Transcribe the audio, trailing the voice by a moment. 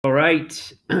All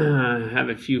right, I have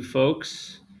a few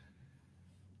folks.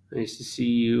 Nice to see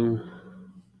you.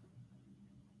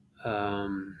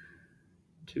 Um,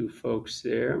 Two folks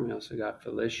there. We also got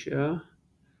Felicia.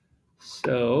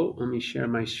 So let me share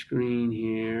my screen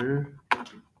here.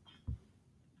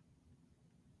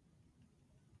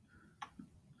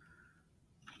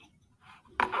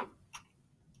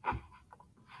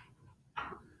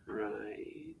 Right.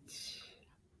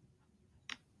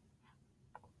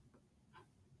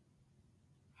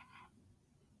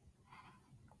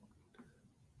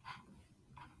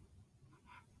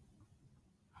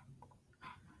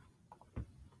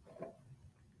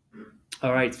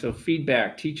 All right, so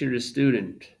feedback, teacher to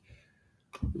student.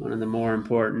 One of the more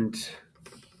important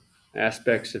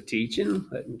aspects of teaching,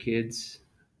 letting kids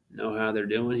know how they're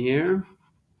doing here.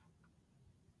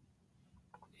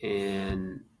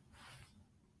 And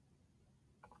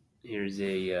here's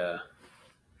a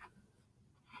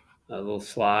little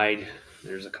slide.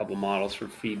 There's a couple models for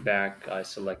feedback. I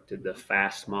selected the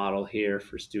FAST model here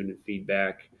for student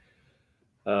feedback.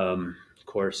 Of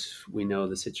course, we know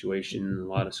the situation a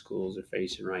lot of schools are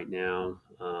facing right now,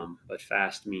 but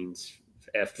FAST means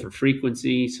F for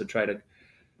frequency. So try to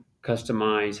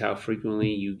customize how frequently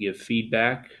you give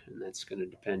feedback, and that's going to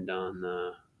depend on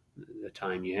the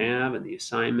time you have and the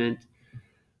assignment.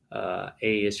 A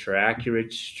is for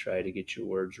accurate. Try to get your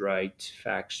words right,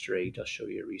 facts straight. I'll show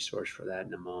you a resource for that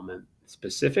in a moment.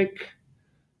 Specific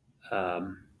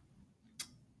um,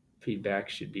 feedback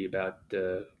should be about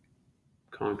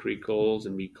concrete goals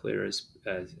and be clear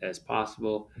as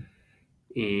possible.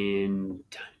 And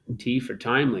T for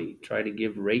timely. Try to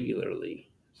give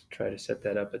regularly. Try to set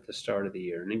that up at the start of the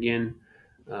year. And again,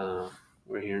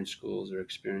 we're here in schools are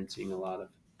experiencing a lot of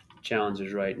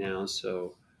challenges right now.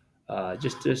 So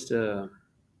just a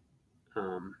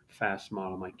fast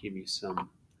model might give you some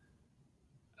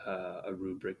a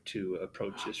rubric to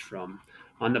approach this from.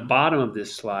 On the bottom of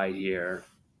this slide here,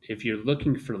 if you're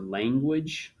looking for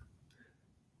language,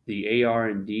 the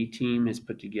AR&D team has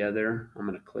put together. I'm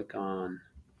going to click on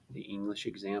the English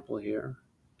example here.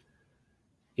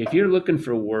 If you're looking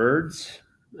for words,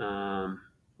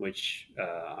 which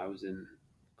I was in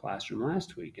classroom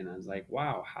last week, and I was like,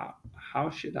 wow, how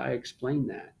should I explain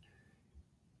that?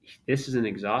 This is an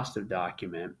exhaustive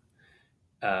document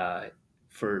uh,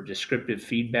 for descriptive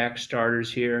feedback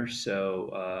starters here.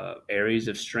 So areas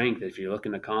of strength, if you're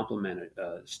looking to compliment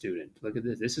a student, look at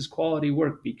this. This is quality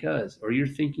work because, or your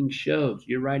thinking shows,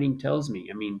 your writing tells me.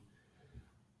 I mean,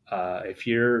 if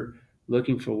you're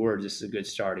looking for words, this is a good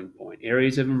starting point.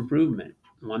 Areas of improvement,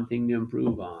 one thing to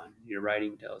improve on, your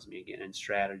writing tells me again, and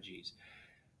strategies.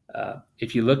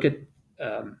 If you look at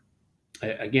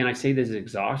again, I say this is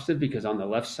exhaustive because on the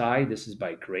left side, this is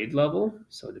by grade level.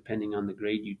 So depending on the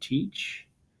grade you teach,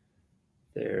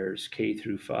 there's K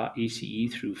through 5,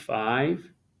 ECE through 5.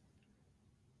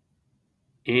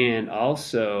 And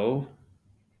also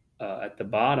at the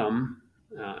bottom,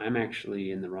 I'm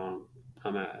actually in the wrong,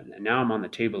 now I'm on the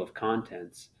table of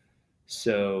contents.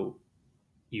 So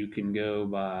you can go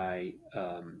by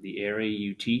the area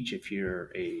you teach if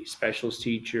you're a specialist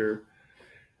teacher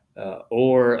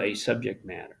or a subject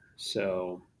matter.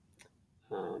 So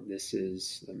this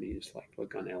is, let me just like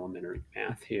look on elementary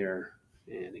math here.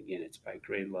 And again, it's by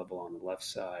grade level on the left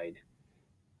side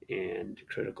and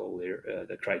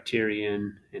the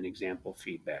criterion and example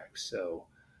feedback. So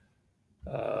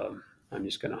I'm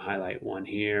just going to highlight one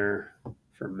here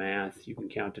for math. You can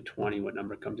count to 20. What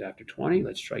number comes after 20?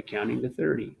 Let's try counting to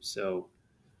 30. So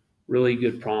really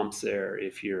good prompts there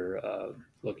if you're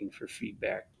looking for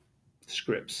feedback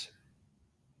scripts.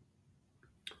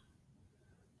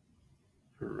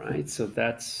 All right, so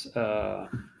that's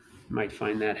might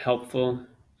find that helpful.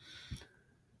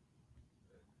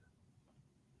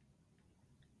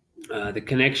 The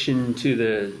connection to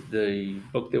the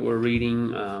book that we're reading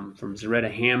from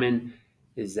Zaretta Hammond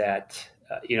is that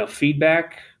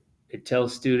feedback, it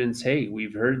tells students, hey,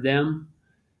 we've heard them,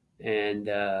 and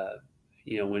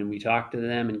when we talk to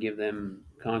them and give them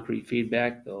concrete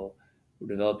feedback, we're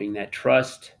developing that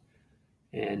trust.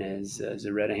 And as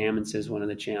Zaretta Hammond says, one of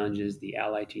the challenges the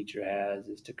ally teacher has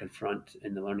is to confront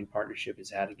in the learning partnership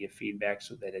is how to give feedback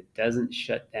so that it doesn't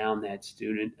shut down that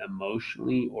student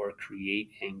emotionally or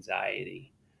create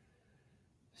anxiety.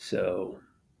 So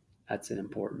that's an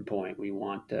important point. We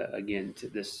want, again, to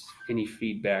this any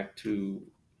feedback to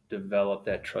develop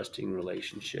that trusting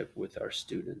relationship with our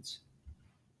students.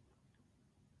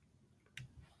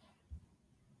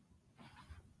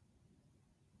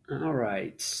 All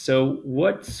right. So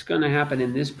what's going to happen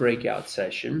in this breakout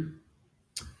session?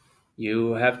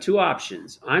 You have two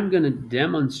options. I'm going to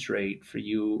demonstrate for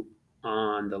you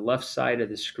on the left side of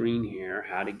the screen here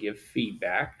how to give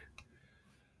feedback.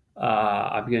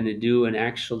 I'm going to do an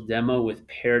actual demo with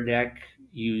Pear Deck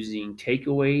using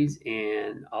takeaways,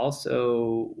 and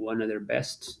also one of their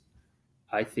best,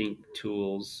 I think,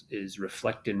 tools is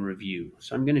Reflect and Review.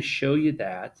 So I'm going to show you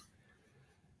that.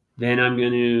 Then I'm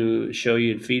going to show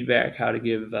you in feedback how to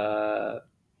give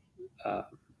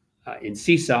in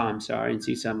Seesaw. I'm sorry, in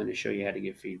Seesaw I'm going to show you how to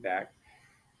give feedback,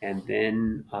 and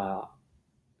then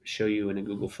show you in a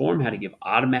Google form how to give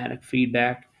automatic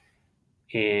feedback,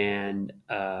 and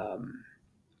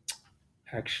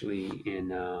actually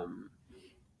in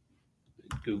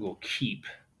Google Keep.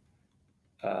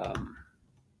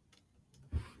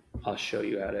 I'll show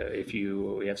you how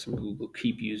to, we have some Google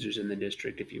Keep users in the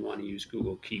district, if you want to use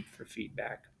Google Keep for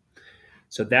feedback.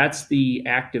 So that's the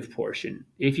active portion.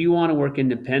 If you want to work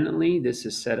independently, this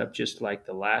is set up just like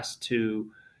the last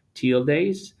two Teal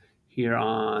days. Here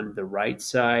on the right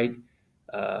side,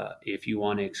 if you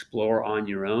want to explore on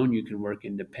your own, you can work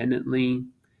independently.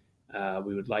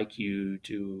 We would like you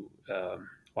to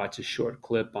watch a short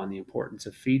clip on the importance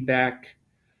of feedback,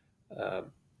 and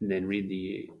then read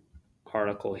the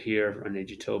article here on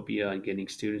Edutopia and getting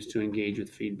students to engage with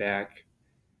feedback.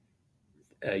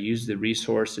 Use the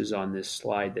resources on this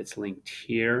slide that's linked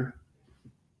here,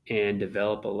 and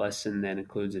develop a lesson that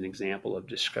includes an example of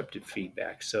descriptive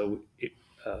feedback. So,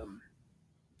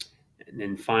 and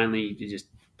then finally, you just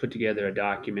put together a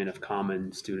document of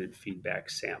common student feedback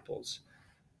samples.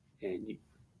 And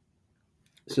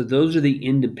so those are the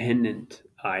independent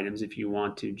items if you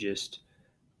want to just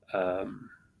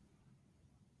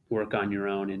work on your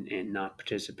own and not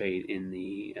participate in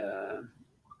the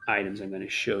items I'm going to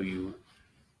show you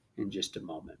in just a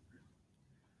moment.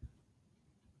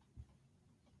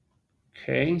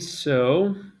 Okay,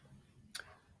 so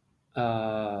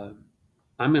I'm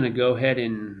going to go ahead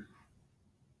and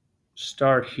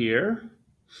start here.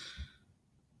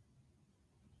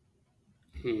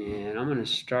 And I'm going to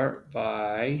start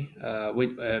by,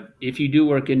 if you do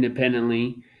work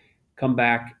independently, come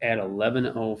back at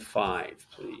 11:05,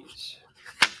 please.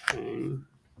 Okay. And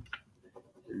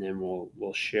then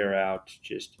we'll share out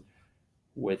just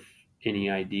with any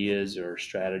ideas or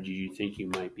strategies you think you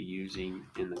might be using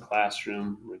in the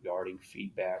classroom regarding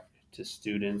feedback to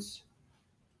students,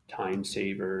 time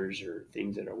savers, or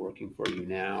things that are working for you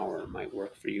now or might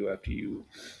work for you after you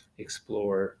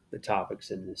explore the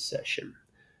topics in this session.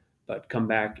 But come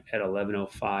back at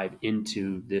 11:05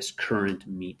 into this current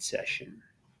meet session.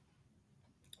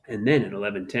 And then at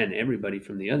 11:10, everybody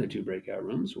from the other two breakout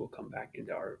rooms will come back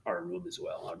into our room as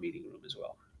well, our meeting room as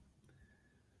well.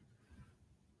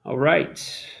 All right.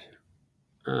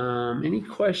 Any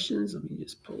questions? Let me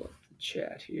just pull up the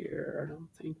chat here.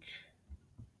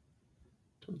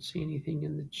 Don't see anything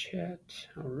in the chat.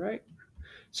 All right.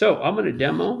 So I'm going to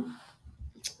demo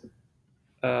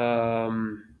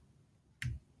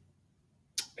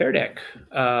Pear Deck,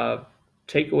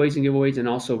 takeaways and giveaways, and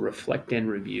also Reflect and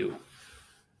Review.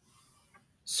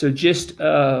 So just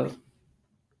let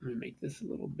me make this a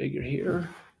little bigger here.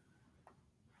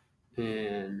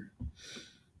 And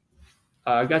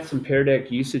I got some Pear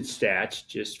Deck usage stats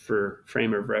just for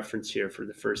frame of reference here for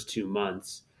the first 2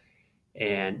 months.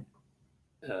 And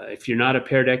if you're not a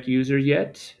Pear Deck user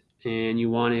yet and you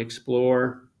want to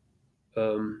explore,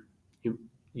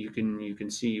 you can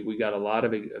see we got a lot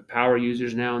of power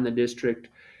users now in the district.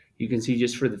 You can see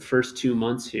just for the first 2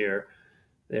 months here,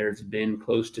 there's been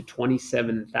close to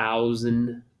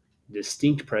 27,000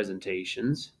 distinct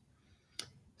presentations.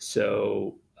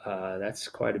 So that's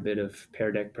quite a bit of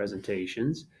Pear Deck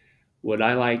presentations. What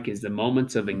I like is the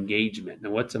moments of engagement.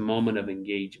 Now, what's a moment of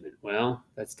engagement? Well,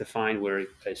 that's defined where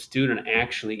a student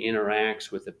actually interacts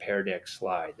with the Pear Deck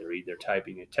slide. They're either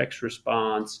typing a text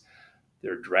response,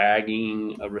 they're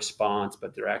dragging a response,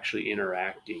 but they're actually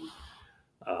interacting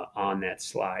on that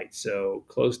slide. So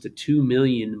close to 2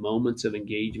 million moments of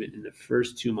engagement in the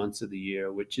first 2 months of the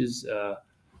year, which is,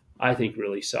 I think,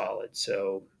 really solid.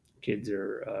 So kids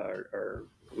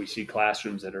we see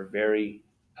classrooms that are very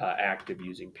active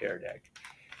using Pear Deck.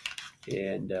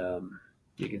 And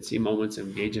you can see moments of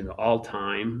engagement all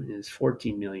time is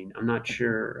 14 million. I'm not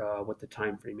sure what the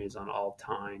time frame is on all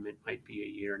time. It might be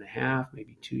 1.5 years,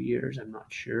 maybe 2 years. I'm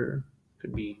not sure.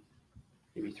 Could be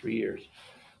maybe 3 years.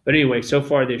 But anyway, so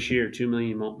far this year, 2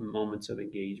 million moments of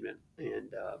engagement,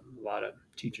 and a lot of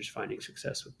teachers finding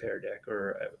success with Pear Deck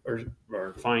or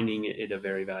finding it a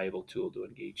very valuable tool to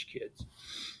engage kids.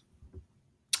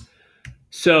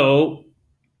 So,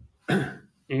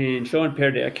 in showing Pear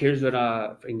Deck, here's what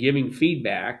in giving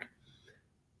feedback,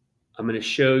 I'm going to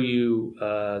show you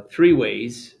 3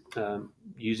 ways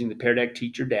using the Pear Deck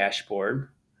teacher dashboard.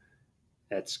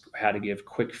 That's how to give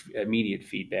quick, immediate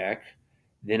feedback.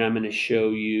 Then I'm going to show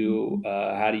you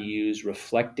how to use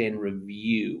reflect and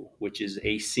review, which is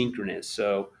asynchronous.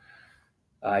 So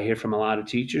I hear from a lot of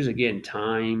teachers, again,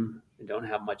 time, I don't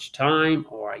have much time,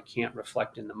 or I can't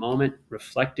reflect in the moment.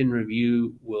 Reflect and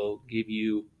review will give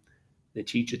you, the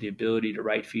teacher, the ability to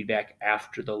write feedback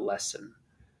after the lesson.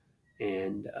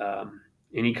 And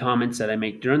any comments that I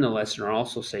make during the lesson are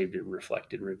also saved in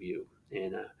reflect and review.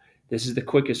 And this is the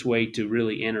quickest way to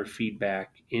really enter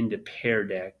feedback into Pear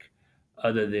Deck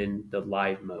other than the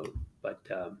live mode. But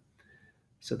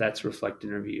so that's reflect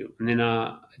and review. And then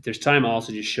if there's time, I'll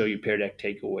also just show you Pear Deck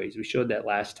takeaways. We showed that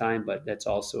last time, but that's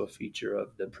also a feature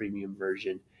of the premium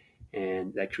version.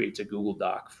 And that creates a Google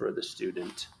Doc for the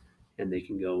student. And they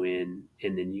can go in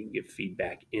and then you can give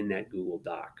feedback in that Google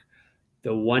Doc.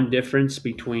 The one difference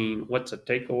between what's a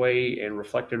takeaway and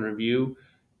reflect and review,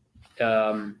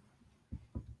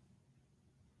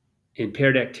 in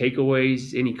Pear Deck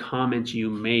takeaways, any comments you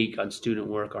make on student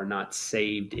work are not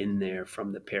saved in there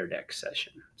from the Pear Deck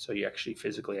session. So you actually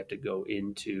physically have to go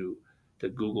into the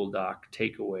Google Doc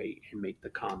takeaway and make the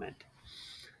comment.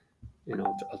 And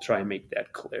I'll try and make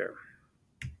that clear.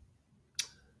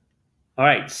 All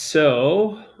right,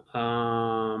 so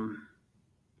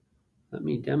let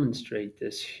me demonstrate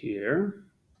this here.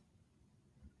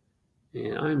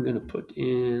 And I'm going to put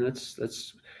in,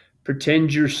 let's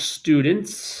pretend you're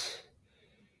students.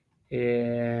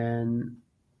 And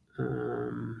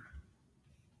I'm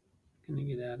going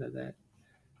to get out of that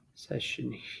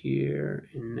session here.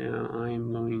 And now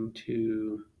I'm going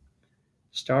to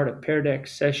start a Pear Deck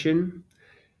session.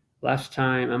 Last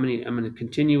time, I'm going to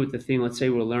continue with the thing. Let's say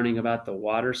we're learning about the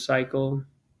water cycle.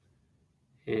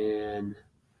 And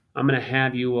I'm going to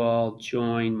have you all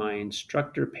join my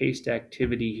instructor paced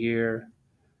activity here.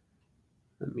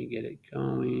 Let me get it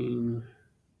going.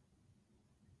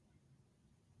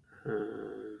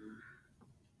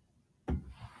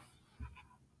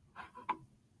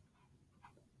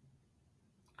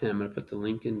 And I'm going to put the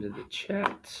link into the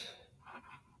chat.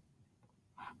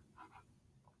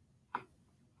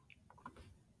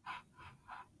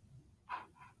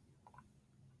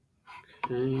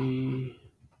 Okay.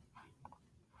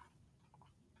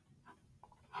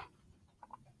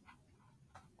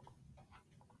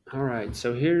 All right,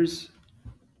 so here's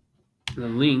the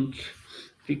link.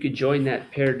 If you could join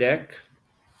that Pear Deck.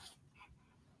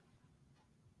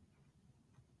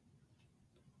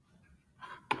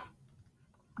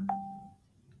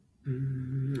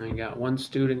 I got one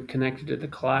student connected to the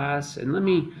class, and let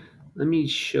me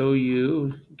show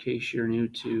you, in case you're new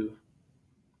to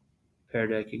Pear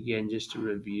Deck, again, just a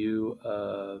review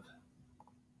of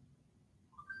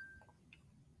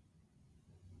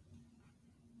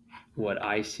what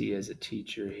I see as a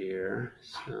teacher here.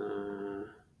 So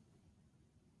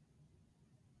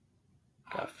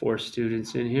got 4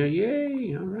 students in here.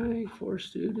 Yay! All right, 4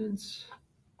 students.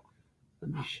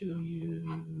 Let me show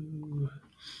you.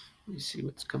 Let me see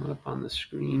what's coming up on the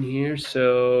screen here.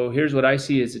 So here's what I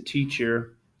see as a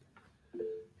teacher.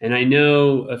 And I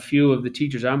know a few of the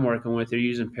teachers I'm working with are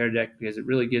using Pear Deck because it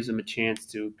really gives them a chance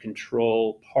to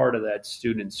control part of that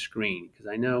student's screen. Because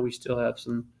I know we still have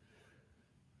some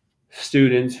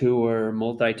students who are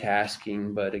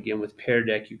multitasking, but again, with Pear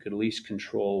Deck, you could at least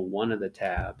control one of the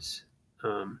tabs.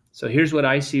 So here's what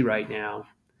I see right now.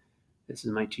 This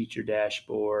is my teacher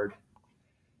dashboard.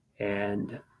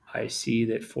 And I see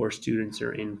that 4 students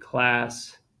are in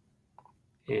class.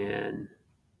 And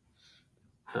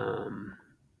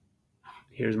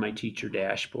here's my teacher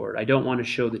dashboard. I don't want to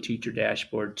show the teacher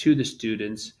dashboard to the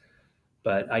students,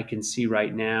 but I can see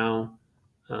right now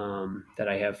that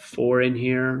I have 4 in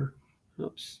here.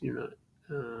 Oops, you're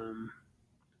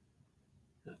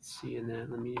not seeing that.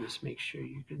 Let me just make sure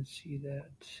you can see that.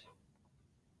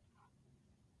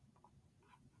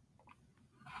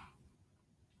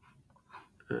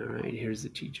 All right, here's the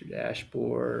teacher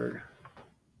dashboard.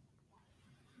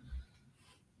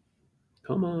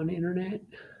 Come on, internet.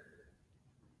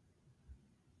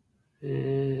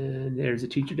 And there's the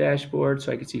teacher dashboard,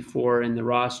 so I can see 4 in the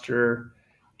roster.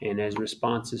 And as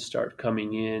responses start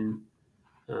coming in,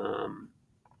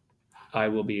 I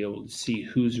will be able to see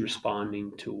who's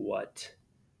responding to what.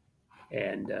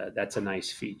 And that's a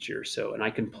nice feature. So, and I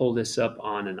can pull this up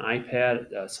on an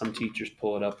iPad. Some teachers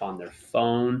pull it up on their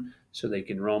phone so they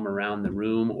can roam around the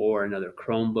room, or another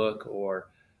Chromebook, or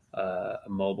a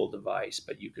mobile device.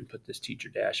 But you can put this teacher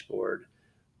dashboard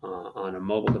on a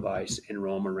mobile device and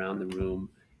roam around the room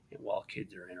and while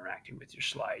kids are interacting with your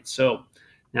slides. So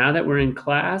now that we're in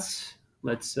class,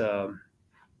 let's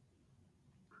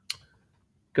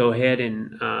go ahead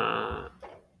and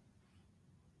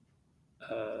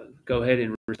go ahead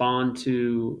and respond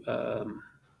to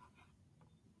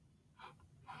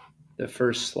the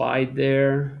first slide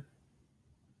there.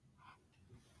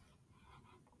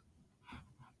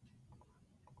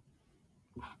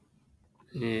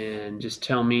 And just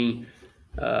tell me,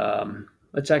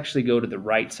 let's actually go to the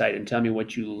right side and tell me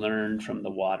what you learned from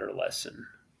the water lesson.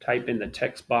 Type in the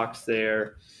text box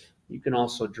there. You can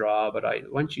also draw, but why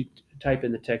don't you type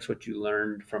in the text what you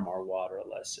learned from our water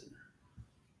lesson.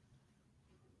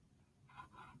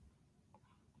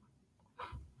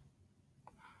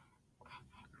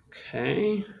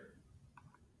 Okay.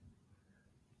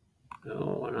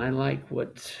 Oh, and I like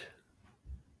what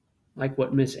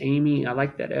Miss Amy, I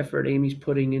like that effort Amy's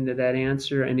putting into that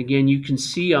answer. And again, you can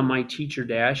see on my teacher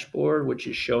dashboard, which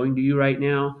is showing to you right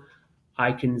now,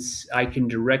 I can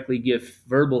directly give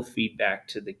verbal feedback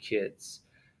to the kids.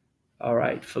 All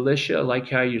right, Felicia, I like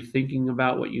how you're thinking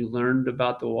about what you learned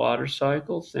about the water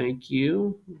cycle. Thank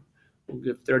you. We'll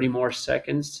give 30 more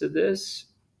seconds to this.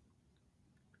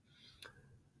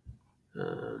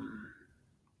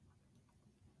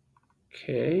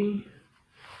 Okay.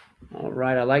 All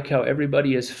right. I like how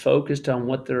everybody is focused on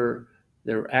what they're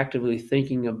actively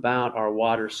thinking about our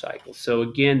water cycle. So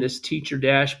again, this teacher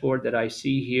dashboard that I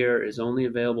see here is only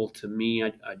available to me.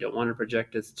 I don't want to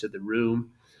project this to the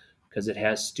room because it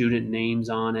has student names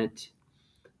on it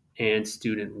and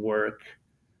student work.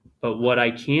 But what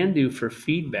I can do for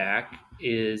feedback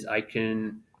is I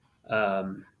can,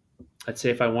 let's say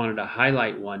if I wanted to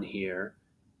highlight one here,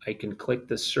 I can click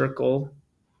the circle.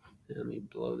 Let me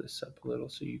blow this up a little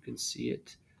so you can see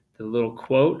it. The little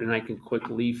quote, and I can quick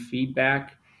leave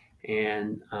feedback.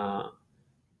 And I'm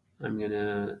going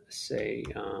to say,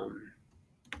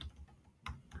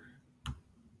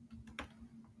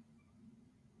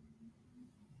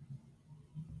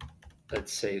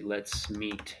 let's say, let's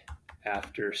meet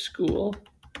after school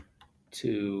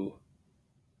to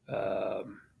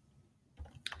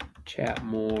chat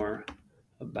more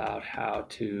about how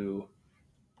to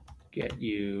get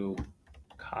you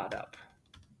caught up.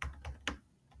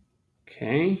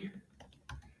 Okay.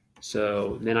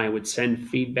 So then I would send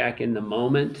feedback in the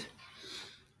moment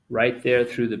right there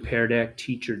through the Pear Deck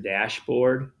teacher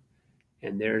dashboard.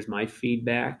 And there's my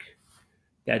feedback.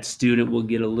 That student will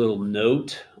get a little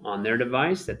note on their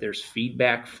device that there's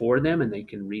feedback for them and they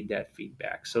can read that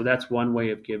feedback. So that's one way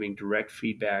of giving direct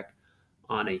feedback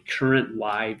on a current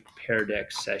live Pear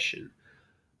Deck session.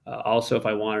 Also, if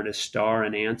I wanted to star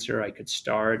an answer, I could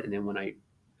star it, and then when I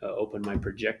open my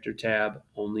projector tab,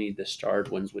 only the starred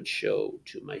ones would show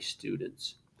to my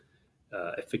students.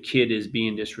 If a kid is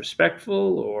being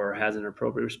disrespectful or has an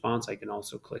appropriate response, I can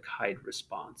also click hide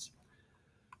response.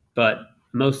 But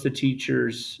most of the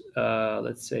teachers,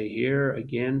 let's say here,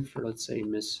 again, for let's say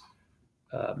Miss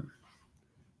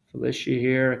Felicia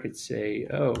here, I could say,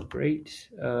 oh, great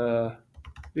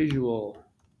visual,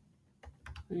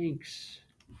 thanks.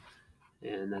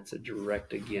 And that's a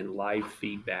direct, again, live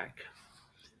feedback.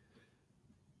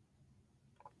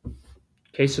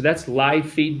 Okay, so that's live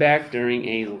feedback during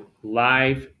a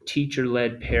live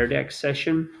teacher-led Pear Deck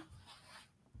session.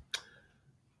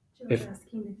 If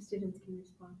asking if students can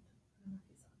respond. I don't know if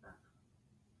you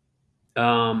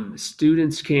saw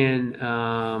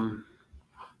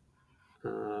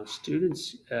that.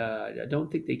 Students can, I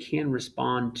don't think they can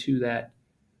respond to that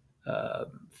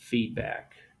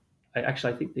feedback. I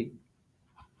think they,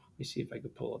 let me see if I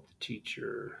could pull up the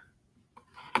teacher.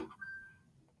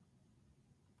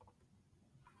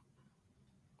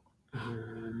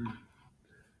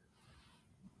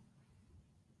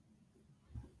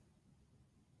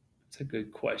 That's a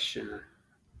good question.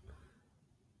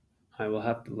 I will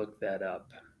have to look that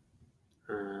up.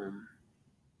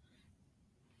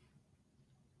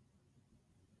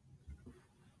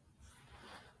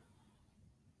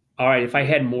 All right, if I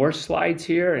had more slides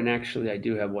here, and actually I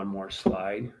do have one more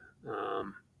slide.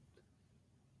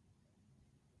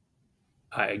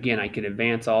 Again, I can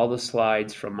advance all the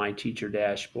slides from my teacher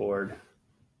dashboard.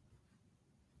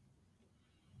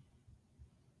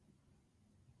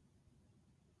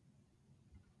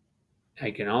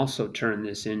 I can also turn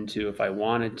this into, if I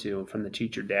wanted to, from the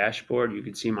teacher dashboard, you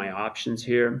can see my options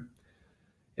here.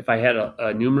 If I had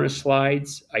numerous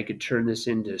slides, I could turn this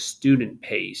into student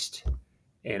paced.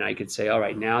 And I could say, all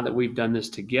right, now that we've done this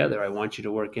together, I want you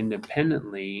to work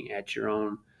independently at your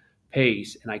own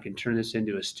pace. And I can turn this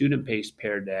into a student paced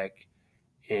Pear Deck,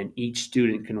 and each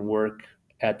student can work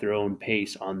at their own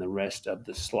pace on the rest of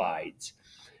the slides.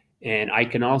 And I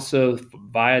can also,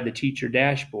 via the teacher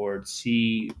dashboard,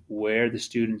 see where the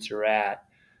students are at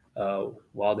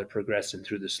while they're progressing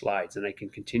through the slides. And I can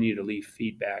continue to leave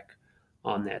feedback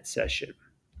on that session.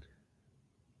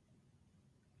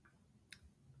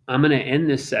 I'm going to end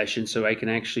this session so I can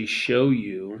actually show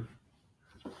you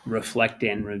reflect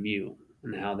and review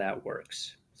and how that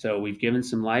works. So we've given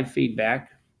some live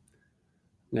feedback.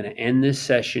 I'm going to end this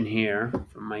session here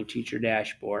from my teacher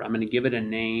dashboard. I'm going to give it a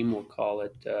name. We'll call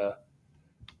it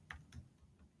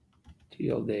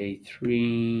Teal Day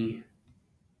 3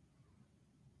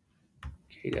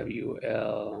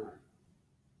 KWL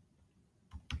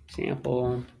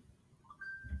example.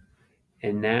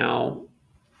 And now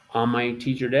on my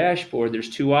teacher dashboard, there's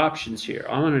two options here.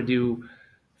 I'm going to do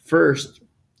first,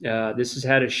 this is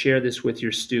how to share this with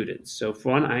your students. So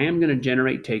for one, I am going to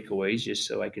generate takeaways just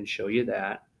so I can show you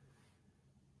that.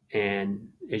 And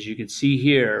as you can see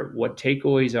here, what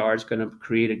takeaways are, it's going to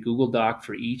create a Google Doc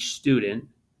for each student,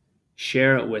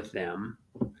 share it with them,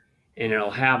 and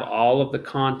it'll have all of the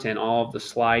content, all of the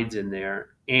slides in there,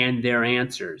 and their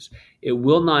answers. It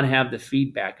will not have the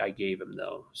feedback I gave them,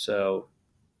 though. So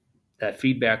that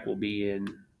feedback will be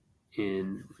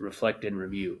in reflect and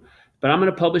review. But I'm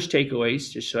going to publish takeaways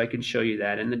just so I can show you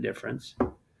that and the difference.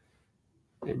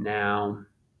 And now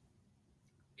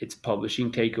it's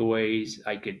publishing takeaways.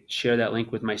 I could share that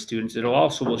link with my students. It'll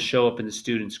also will show up in the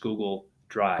students' Google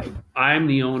Drive. I'm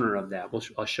the owner of that.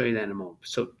 I'll show you that in a moment.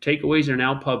 So takeaways are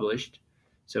now published.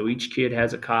 So each kid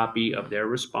has a copy of their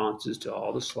responses to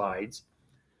all the slides.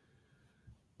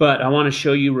 But I want to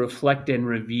show you reflect and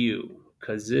review,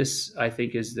 because this, I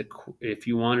think, is if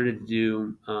you wanted to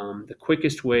do the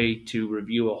quickest way to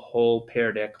review a whole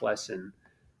Pear Deck lesson,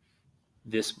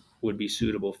 this would be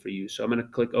suitable for you. So I'm going to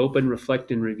click Open,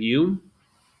 Reflect, and Review.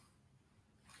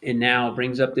 And now it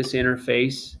brings up this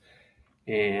interface.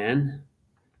 And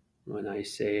when I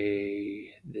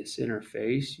say this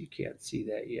interface, you can't see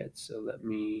that yet. So let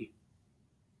me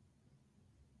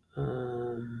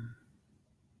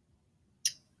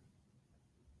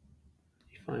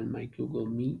find my Google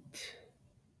Meet.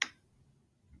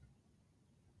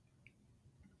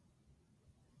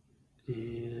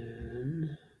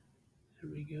 And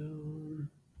there we go.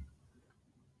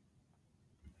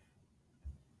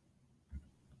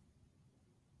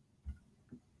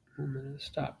 I'm going to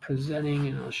stop presenting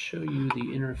and I'll show you the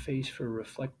interface for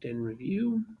reflect and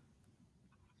review.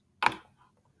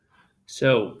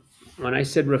 So when I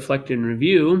said reflect and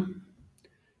review,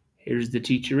 here's the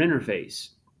teacher interface.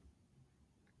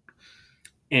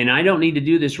 And I don't need to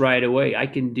do this right away. I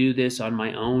can do this on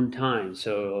my own time.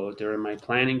 So during my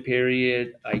planning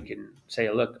period, I can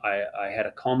say, look, I had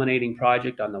a culminating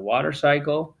project on the water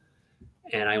cycle,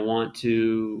 and I want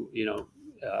to,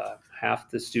 half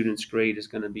the students' grade is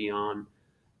going to be on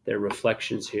their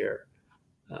reflections here.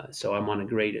 So I want to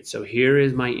grade it. So here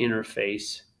is my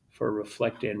interface for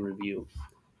reflect and review.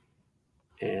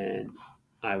 And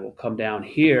I will come down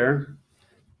here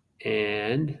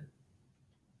and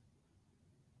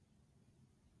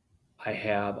I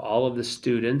have all of the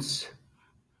students.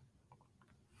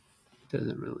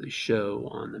 Doesn't really show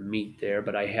on the Meet there,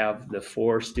 but I have the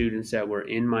 4 students that were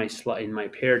in my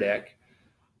Pear Deck.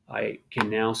 I can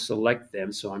now select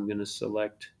them. So I'm going to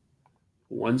select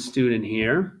one student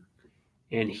here,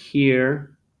 and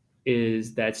here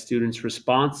is that student's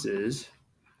responses.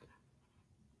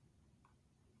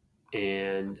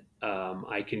 And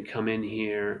I can come in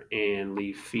here and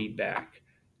leave feedback.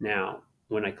 Now,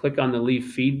 when I click on the leave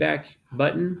feedback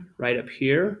button right up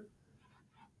here,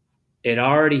 it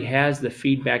already has the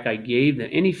feedback I gave them.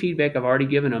 Any feedback I've already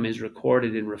given them is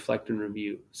recorded in reflect and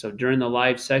review. So during the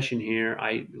live session here,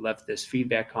 I left this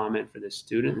feedback comment for this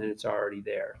student, and it's already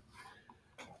there.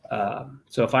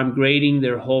 So if I'm grading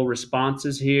their whole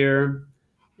responses here,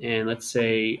 and let's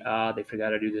say they forgot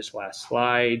to do this last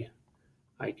slide,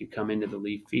 I could come into the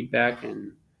leave feedback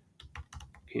and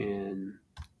can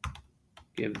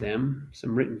give them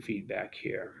some written feedback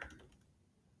here.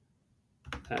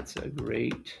 That's a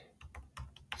great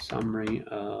summary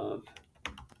of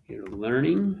your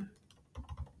learning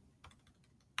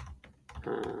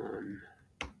on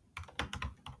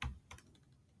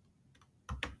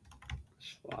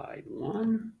slide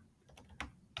 1,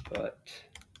 but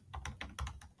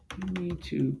you need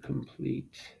to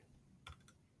complete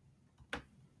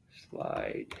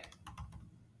slide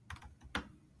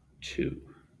 2.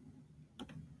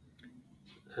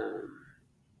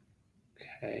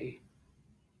 Okay.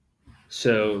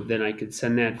 So then I could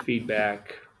send that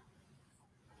feedback.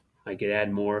 I could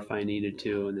add more if I needed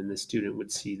to, and then the student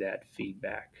would see that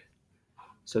feedback.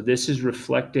 So this is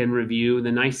reflect and review.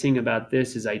 The nice thing about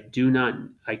this is I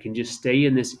can just stay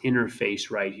in this interface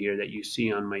right here that you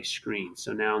see on my screen.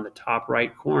 So now in the top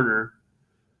right corner,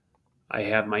 I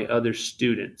have my other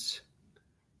students.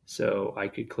 So I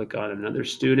could click on another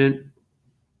student,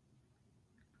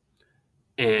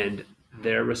 and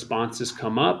their responses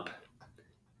come up.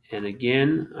 And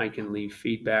again, I can leave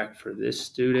feedback for this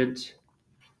student.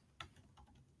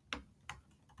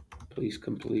 Please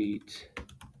complete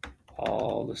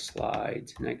all the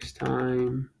slides next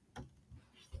time.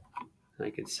 I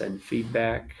can send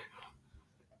feedback.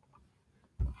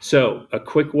 So a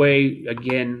quick way,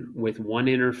 again, with one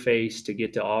interface to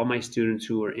get to all my students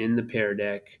who are in the Pear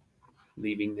Deck,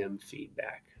 leaving them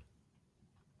feedback.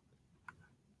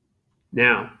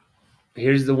 Now,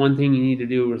 here's the one thing you need to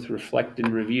do with reflect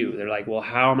and review. They're like, well,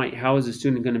 how is a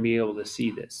student going to be able to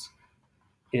see this?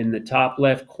 In the top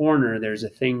left corner, there's a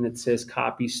thing that says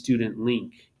copy student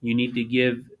link. You need to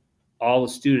give all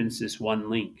the students this one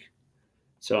link.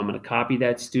 So I'm going to copy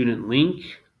that student link,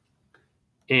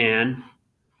 and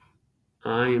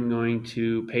I am going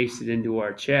to paste it into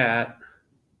our chat.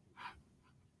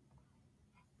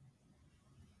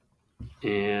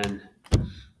 And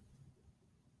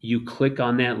you click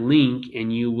on that link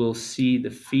and you will see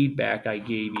the feedback I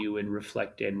gave you in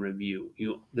reflect and review.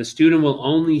 The student will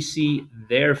only see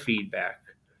their feedback,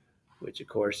 which of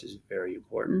course is very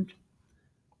important.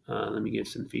 Let me give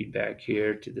some feedback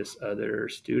here to this other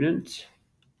student.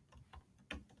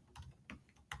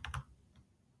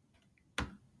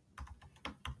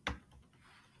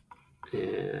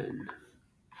 And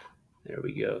there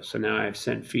we go. So now I've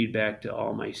sent feedback to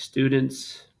all my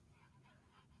students.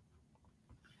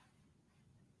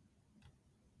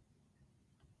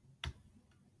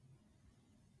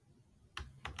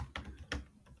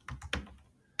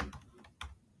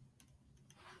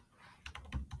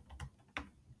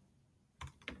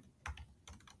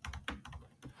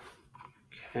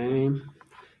 Okay.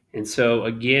 And so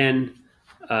again,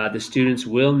 the students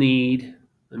will need,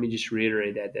 let me just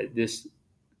reiterate that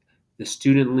the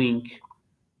student link,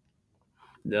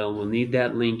 we'll need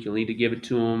that link. You'll need to give it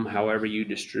to them however you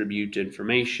distribute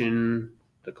information,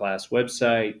 the class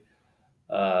website,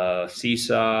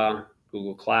 Seesaw,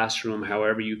 Google Classroom,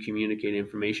 however you communicate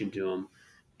information to them,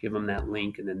 give them that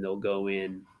link, and then they'll go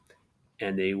in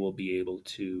and they will be able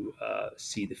to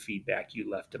see the feedback you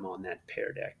left them on that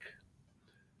Pear Deck.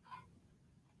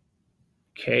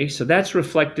 Okay, so that's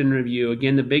reflect and review.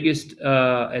 Again, the biggest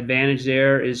advantage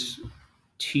there is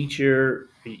teacher,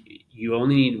 you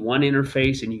only need one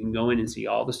interface and you can go in and see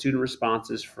all the student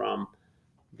responses from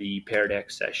the Pear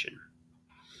Deck session.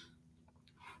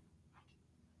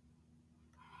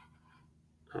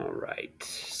 All right,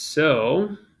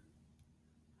 so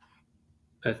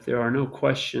if there are no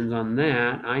questions on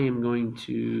that, I am going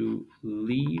to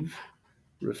leave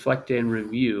reflect and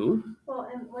review. Well,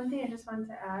 and one thing I just wanted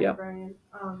to add, Yep. Brian,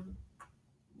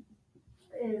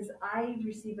 is I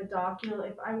receive a doc,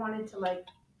 if I wanted to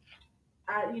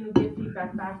give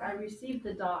feedback back, I receive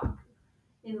the doc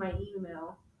in my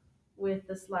email with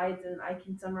the slides and I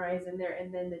can summarize in there,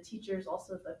 and then the teacher is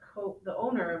also the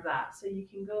owner of that. So you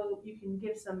can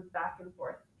give some back and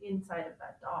forth inside of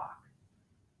that doc.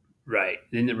 Right,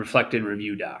 in the reflect and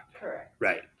review doc. Correct.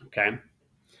 Right, okay.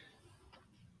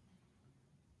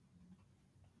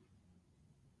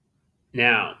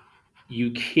 Now,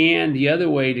 the other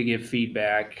way to give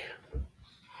feedback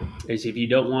is if you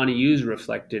don't want to use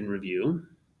reflect and review.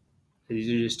 These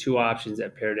are just two options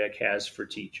that Pear Deck has for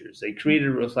teachers. They created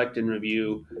a reflect and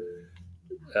review.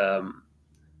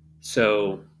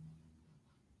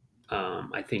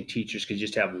 I think teachers could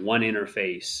just have one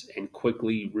interface and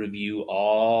quickly review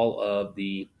all of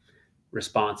the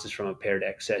responses from a Pear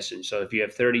Deck session. So if you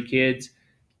have 30 kids,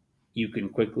 you can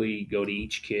quickly go to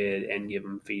each kid and give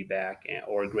them feedback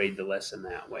or grade the lesson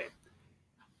that way.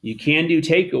 You can do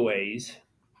takeaways,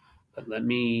 but let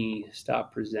me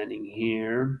stop presenting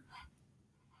here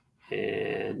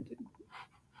and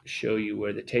show you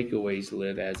where the takeaways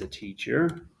live as a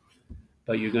teacher.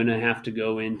 But you're going to have to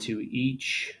go into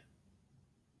each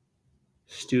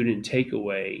student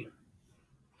takeaway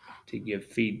to give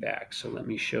feedback. So let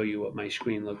me show you what my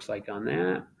screen looks like on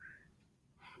that.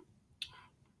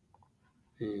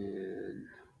 And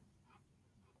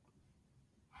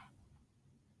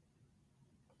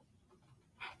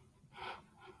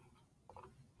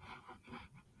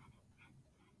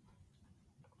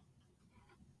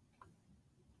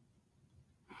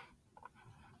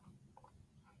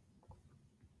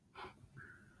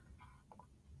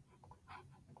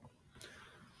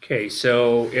okay,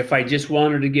 so if I just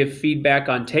wanted to give feedback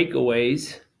on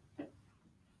takeaways,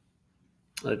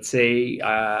 let's say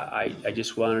I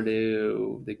just wanted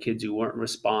the kids who weren't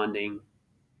responding.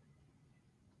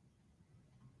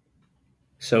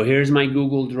 So here's my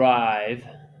Google Drive,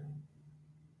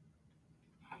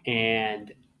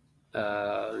 and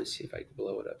let's see if I can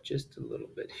blow it up just a little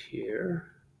bit here.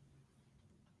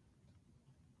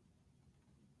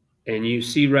 And you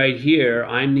see right here,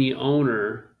 I'm the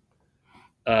owner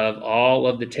of all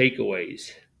of the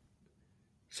takeaways.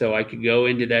 So I could go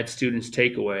into that student's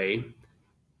takeaway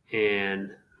and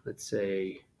let's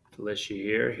say Felicia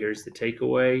here, here's the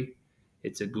takeaway.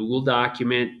 It's a Google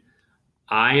document.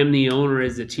 I am the owner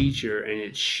as the teacher and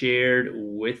it's shared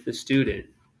with the student.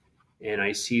 And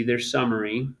I see their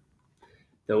summary.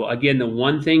 Though again, the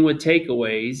one thing with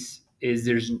takeaways is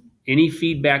there's any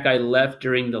feedback I left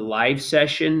during the live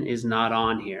session is not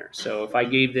on here. So if I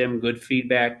gave them good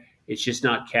feedback, it's just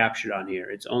not captured on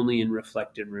here. It's only in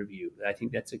reflect and review. I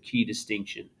think that's a key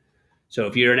distinction. So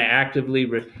if you're an actively,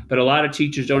 but a lot of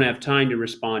teachers don't have time to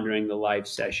respond during the live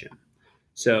session.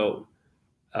 So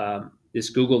this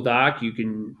Google Doc, you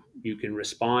can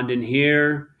respond in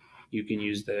here. You can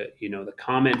use the the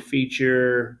comment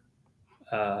feature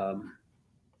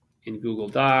in Google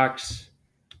Docs.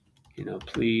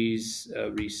 Please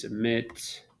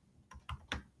resubmit,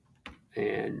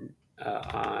 and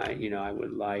I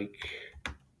would like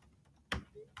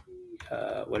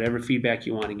whatever feedback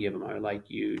you want to give them. I would like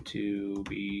you to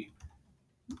be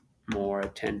more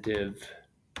attentive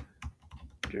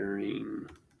during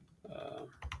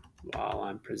while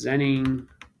I'm presenting.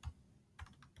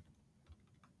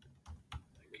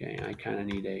 Okay, I kind of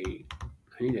need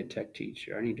a tech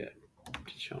teacher. I need to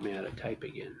show me how to type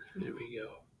again. There we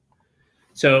go.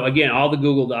 So again, all the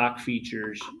Google Doc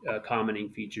features, commenting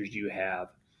features you have,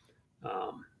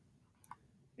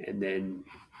 and then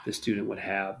the student would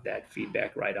have that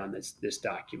feedback right on this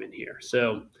document here.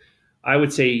 So I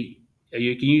would say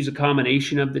you can use a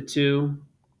combination of the two,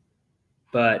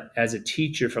 but as a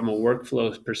teacher, from a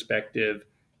workflow perspective,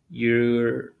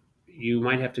 you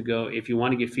might have to go, if you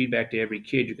want to give feedback to every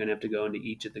kid, you're going to have to go into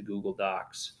each of the Google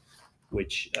Docs,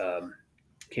 which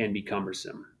can be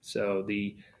cumbersome. So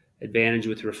the advantage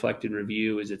with reflect and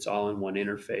review is it's all in one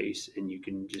interface and you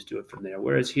can just do it from there.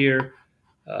 Whereas here,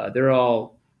 they're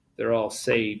all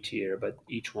saved here, but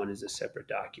each one is a separate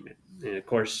document. And of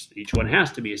course, each one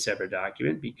has to be a separate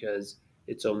document because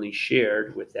it's only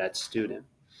shared with that student.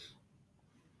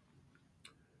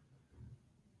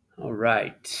 All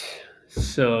right,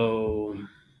 so I'm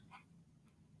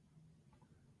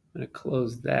going to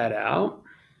close that out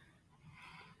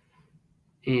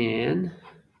and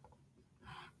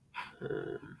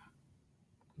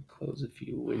close a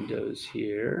few windows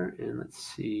here. And let's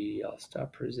see, I'll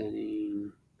stop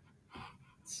presenting.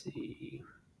 Let's see.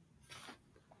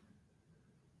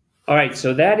 All right,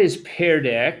 so that is Pear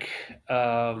Deck.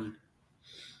 And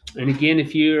again,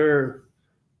 if you're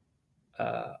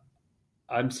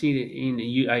I'm seeing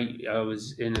it I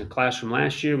was in a classroom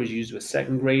last year, was used with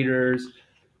second graders,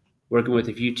 working with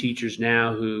a few teachers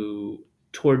now who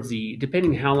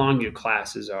depending how long your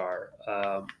classes are,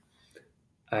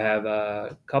 I have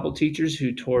a couple teachers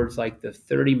who towards like the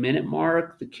 30-minute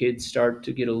mark, the kids start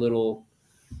to get a little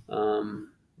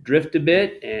drift a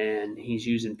bit, and he's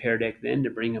using Pear Deck then to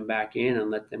bring them back in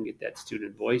and let them get that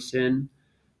student voice in.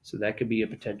 So that could be a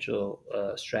potential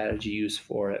strategy use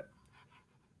for it.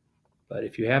 But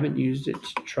if you haven't used it,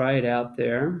 try it out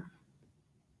there.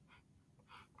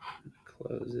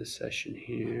 Close this session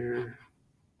here.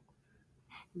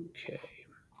 Okay.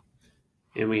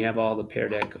 And we have all the Pear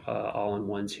Deck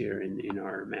all-in-ones here in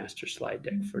our master slide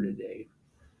deck for today.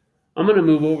 I'm going to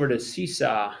move over to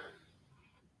Seesaw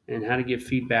and how to give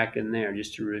feedback in there.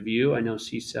 Just to review, I know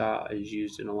Seesaw is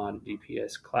used in a lot of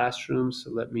DPS classrooms,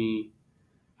 so let me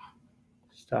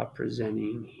stop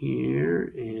presenting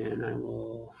here and I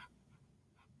will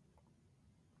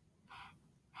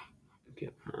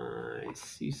get my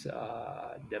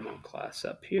Seesaw demo class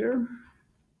up here.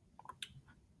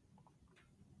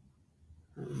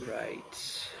 All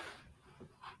right.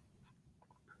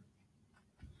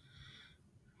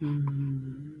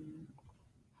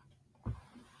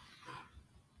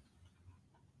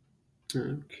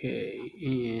 Okay,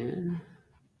 and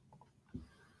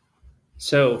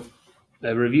so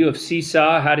a review of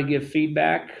Seesaw, how to give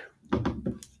feedback.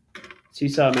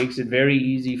 Seesaw makes it very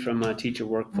easy from a teacher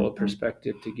workflow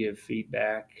perspective to give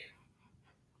feedback.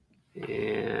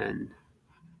 And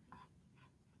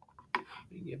let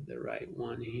me give the right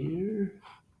one here.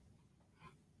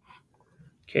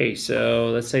 Okay, so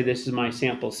let's say this is my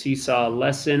sample Seesaw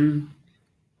lesson.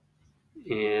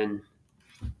 And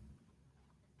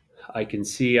I can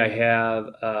see I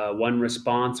have one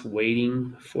response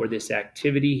waiting for this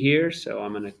activity here. So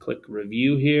I'm going to click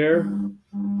review here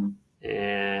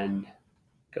and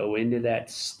go into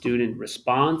that student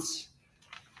response.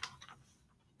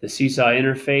 The Seesaw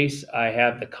interface, I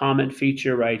have the comment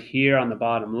feature right here on the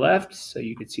bottom left. So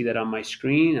you can see that on my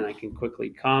screen and I can quickly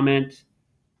comment.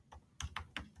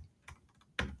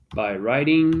 by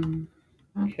writing.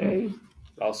 Okay.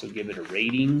 Also give it a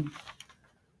rating.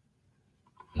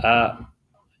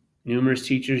 Numerous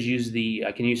teachers use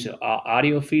I can use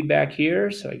audio feedback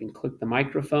here, so I can click the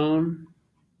microphone.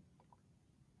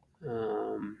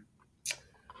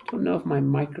 Don't know if my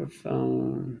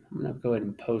microphone, I'm going to go ahead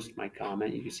and post my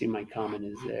comment. You can see my comment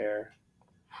is there.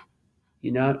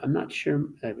 You know, I'm not sure.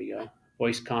 There we go.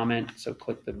 Voice comment. So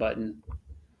click the button.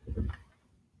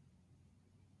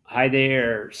 Hi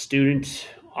there, student.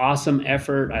 Awesome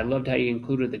effort. I loved how you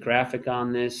included the graphic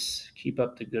on this. Keep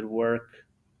up the good work.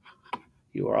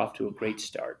 You are off to a great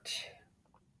start.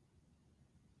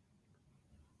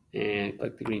 And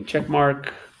click the green check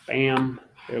mark. Bam.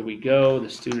 There we go. The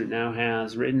student now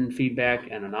has written feedback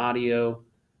and an audio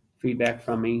feedback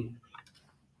from me.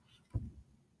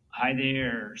 Hi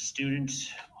there, student.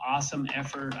 Awesome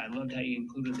effort. I loved how you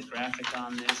included the graphic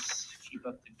on this. Keep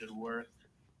up the good work.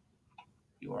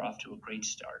 You are off to a great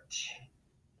start.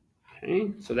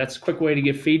 Okay, so that's a quick way to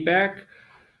give feedback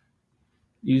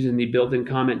using the built-in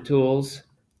comment tools.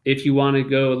 If you want to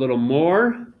go a little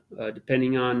more,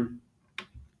 depending on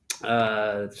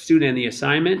the student and the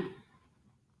assignment,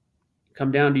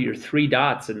 come down to your three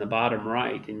dots in the bottom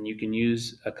right, and you can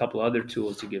use a couple other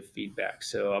tools to give feedback.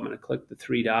 So I'm going to click the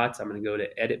three dots. I'm going to go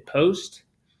to Edit Post.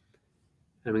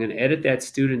 I'm going to edit that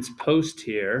student's post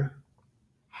here,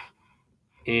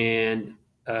 and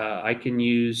I can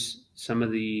use some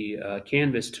of the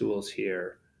Canvas tools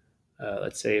here.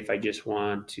 Let's say if I just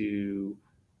want to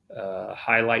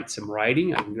highlight some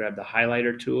writing, I can grab the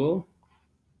highlighter tool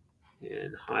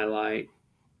and highlight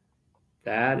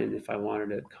that. And if I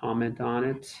wanted to comment on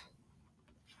it,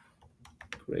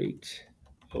 great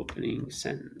opening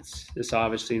sentence. This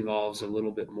obviously involves a little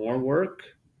bit more work,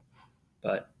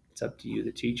 but it's up to you,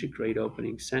 the teacher. Great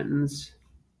opening sentence.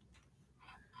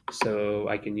 So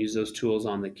I can use those tools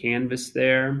on the canvas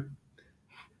there.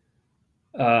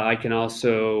 I can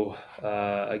also,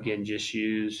 again, just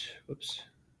use,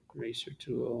 eraser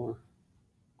tool.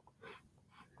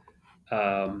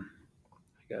 I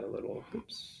got a little,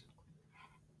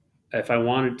 If I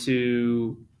wanted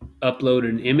to upload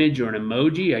an image or an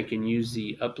emoji, I can use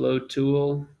the upload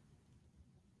tool.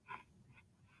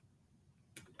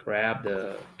 Grab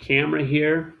the camera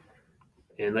here.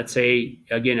 And let's say,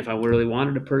 again, if I really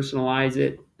wanted to personalize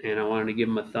it and I wanted to give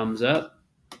them a thumbs up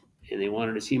and they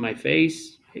wanted to see my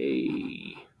face,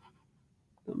 hey,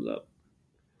 thumbs up.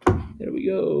 There we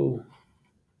go.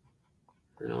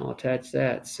 And I'll attach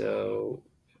that. So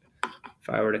if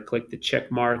I were to click the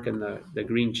check mark and the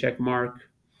green check mark,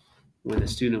 when the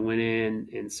student went in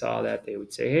and saw that, they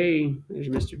would say, hey, there's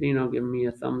Mr. Dino giving me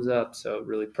a thumbs up. So it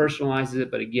really personalizes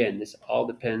it. But again, this all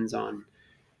depends on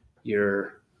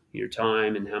your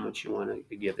time and how much you want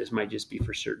to give. This might just be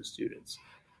for certain students.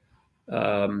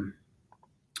 One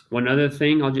other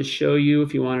thing I'll just show you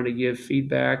if you wanted to give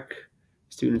feedback.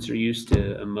 Students are used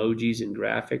to emojis and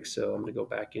graphics, so I'm going to go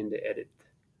back in to edit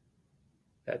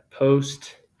that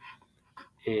post.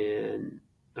 And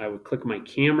I would click my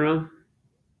camera.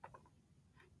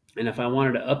 And if I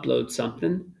wanted to upload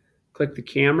something, click the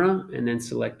camera and then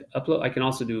select upload. I can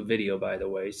also do a video, by the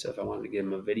way. So if I wanted to give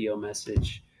them a video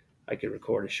message, I could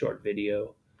record a short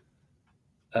video.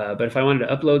 But if I wanted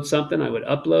to upload something, I would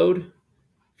upload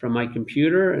from my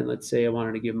computer. And let's say I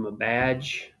wanted to give them a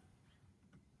badge.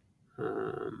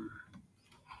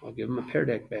 I'll give them a Pear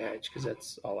Deck badge because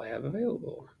that's all I have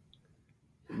available.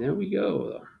 And there we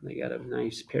go. They got a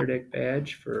nice Pear Deck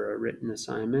badge for a written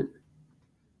assignment.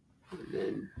 And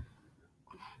then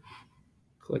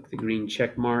click the green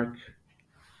check mark.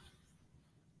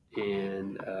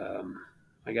 And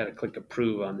I got to click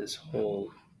approve on this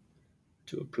whole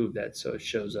to approve that so it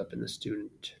shows up in the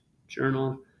student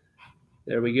journal.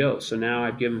 There we go. So now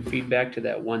I've given feedback to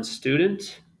that one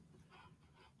student.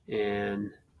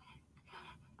 And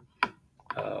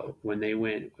when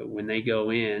they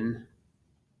go in,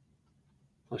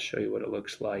 I'll show you what it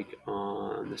looks like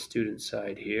on the student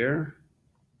side here.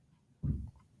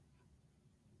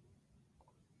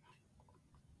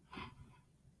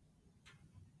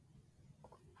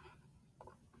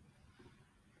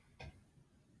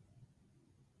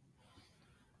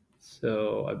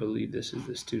 So I believe this is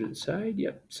the student side.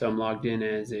 Yep. So I'm logged in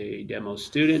as a demo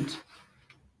student,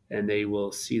 and they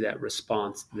will see that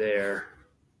response there.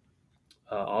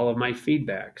 All of my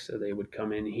feedback. So they would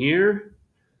come in here.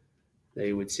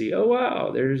 They would see, oh,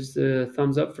 wow, there's the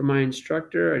thumbs up from my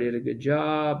instructor. I did a good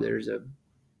job. There's a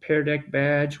Pear Deck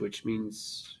badge, which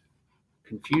means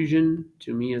confusion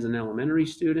to me as an elementary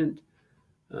student.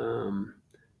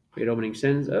 Great opening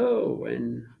sentence. Oh,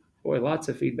 and boy, lots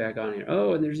of feedback on here.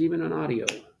 Oh, and there's even an audio.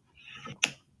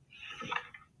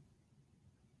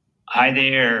 Hi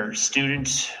there,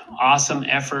 students. Awesome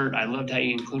effort. I loved how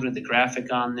you included the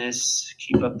graphic on this.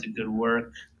 Keep up the good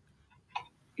work.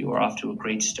 You are off to a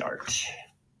great start.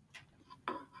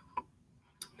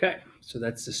 Okay, so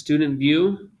that's the student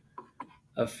view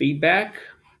of feedback.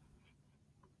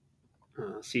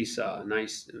 Seesaw,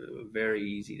 nice, very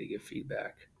easy to give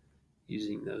feedback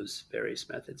using those various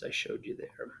methods I showed you there.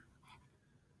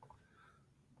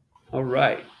 All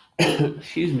right,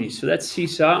 excuse me. So that's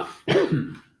Seesaw.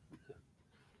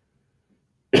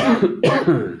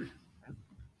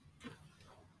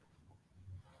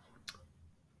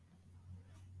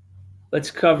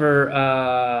 Let's cover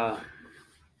a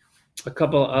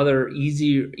couple other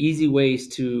easy ways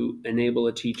to enable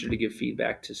a teacher to give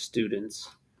feedback to students.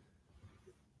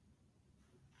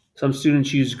 Some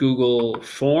students use Google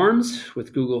Forms.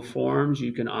 With Google Forms,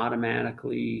 you can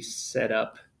automatically set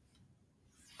up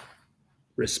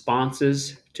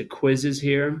responses to quizzes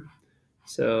here.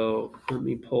 So let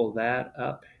me pull that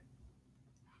up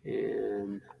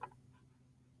and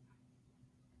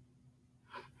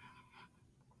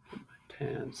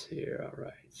tabs here. All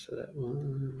right, so that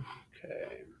one,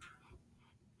 okay.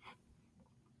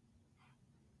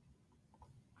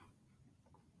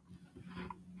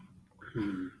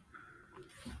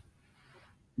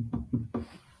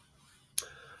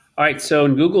 All right, so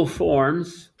in Google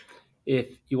Forms,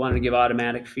 if you wanted to give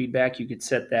automatic feedback, you could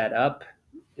set that up.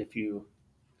 If you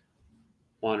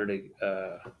wanted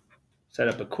to set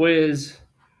up a quiz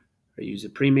or use a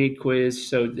pre-made quiz.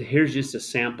 So here's just a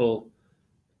sample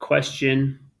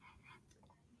question.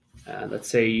 Let's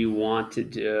say you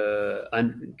wanted to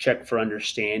check for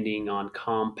understanding on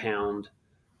compound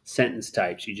sentence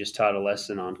types. You just taught a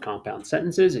lesson on compound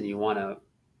sentences and you want to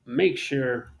make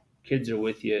sure kids are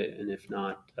with you, and if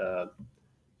not,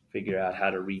 figure out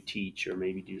how to reteach or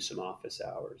maybe do some office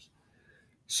hours.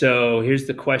 So here's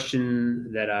the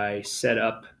question that I set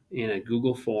up in a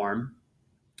Google form,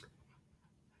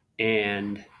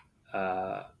 and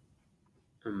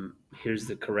here's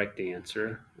the correct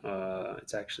answer.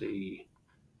 It's actually,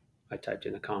 I typed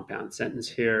in a compound sentence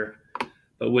here,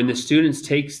 but when the students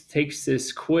takes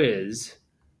this quiz,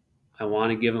 I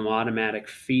want to give them automatic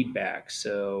feedback.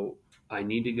 So I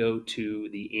need to go to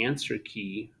the answer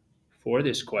key for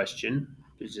this question,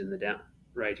 which is in the down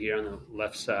right here on the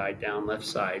left side, down left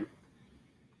side.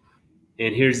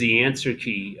 And here's the answer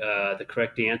key. The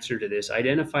correct answer to this: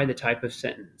 identify the type of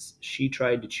sentence. She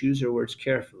tried to choose her words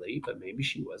carefully, but maybe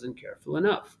she wasn't careful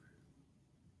enough.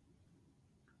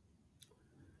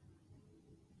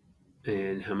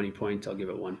 And how many points? I'll give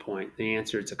it 1 point. The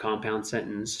answer, it's a compound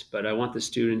sentence, but I want the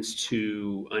students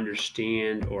to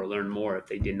understand or learn more if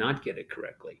they did not get it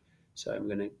correctly. So I'm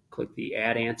going to click the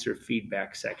Add Answer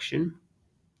Feedback section.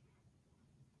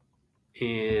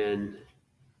 And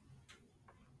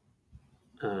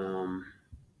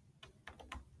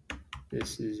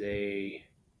this is a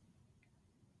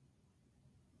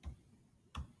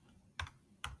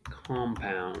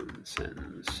compound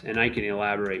sentence. And I can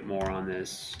elaborate more on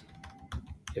this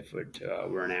if it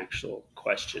were an actual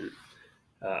question.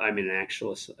 I mean, an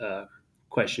actual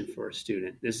question for a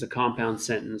student. This is a compound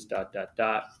sentence, ...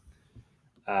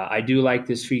 I do like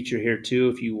this feature here too.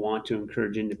 If you want to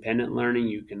encourage independent learning,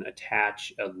 you can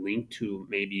attach a link to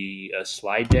maybe a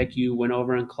slide deck you went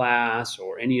over in class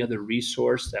or any other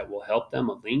resource that will help them,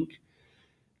 a link.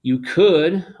 You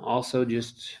could also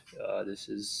just, this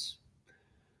is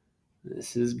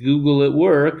Google at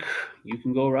work. You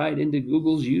can go right into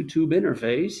Google's YouTube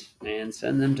interface and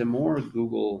send them to more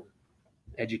Google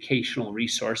educational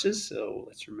resources. So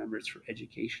let's remember it's for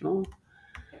educational.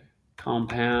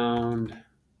 Compound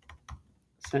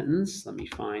sentence. Let me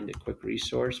find a quick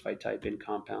resource. If I type in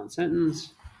compound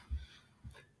sentence,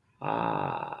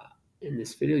 in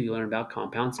this video you learn about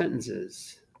compound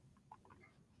sentences.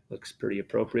 Looks pretty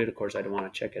appropriate. Of course, I don't want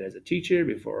to check it as a teacher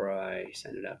before I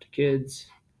send it out to kids.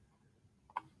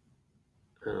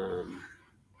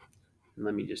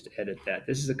 Let me just edit that.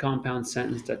 This is a compound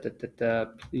sentence.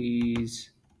 Please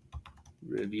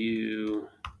review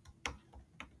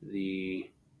the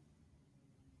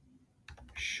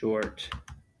short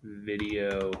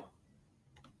video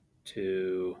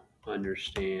to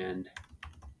understand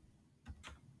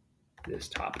this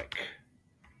topic.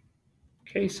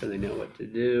 Okay, so they know what to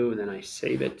do, and then I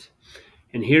save it.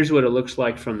 And here's what it looks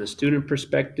like from the student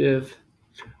perspective.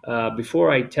 Before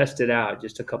I test it out,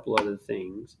 just a couple other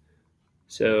things.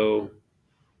 So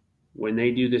when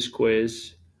they do this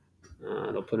quiz,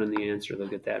 they'll put in the answer, they'll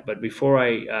get that. But before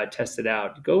I test it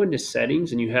out, go into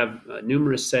settings, and you have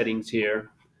numerous settings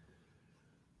here.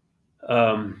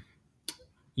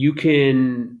 You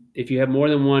can if you have more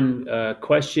than one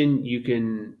question, you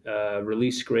can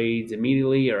release grades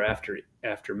immediately or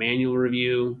after manual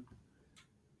review.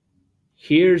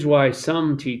 Here's why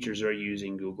some teachers are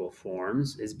using Google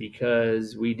Forms is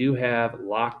because we do have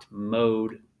locked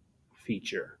mode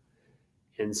feature.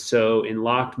 And so in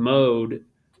locked mode,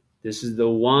 this is the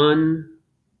one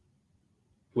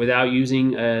without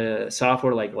using a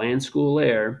software like Land School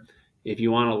Air. If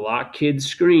you want to lock kids'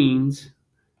 screens,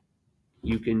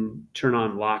 you can turn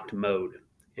on locked mode.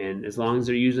 And as long as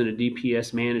they're using a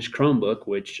DPS managed Chromebook,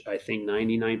 which I think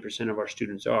 99% of our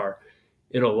students are,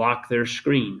 it'll lock their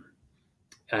screen.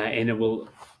 And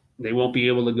they won't be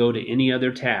able to go to any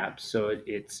other tabs. So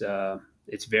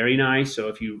it's very nice. So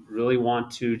if you really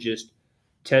want to just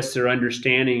test their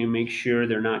understanding and make sure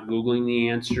they're not Googling the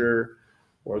answer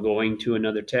or going to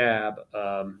another tab,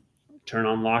 turn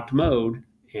on locked mode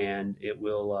and it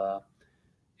will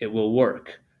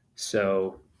work.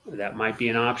 So that might be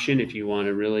an option if you want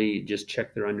to really just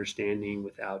check their understanding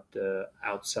without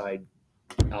outside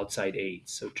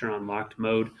aids. So turn on locked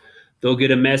mode. They'll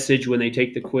get a message when they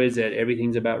take the quiz that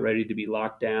everything's about ready to be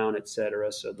locked down,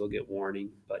 etc. So they'll get warning.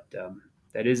 But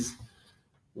that is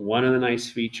one of the nice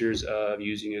features of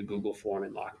using a Google form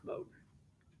in locked mode.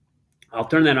 I'll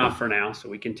turn that off for now so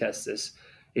we can test this.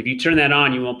 If you turn that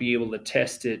on, you won't be able to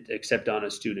test it except on a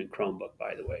student Chromebook,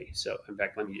 by the way. So in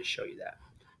fact, let me just show you that.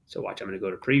 So watch, I'm going to go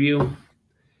to preview.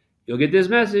 You'll get this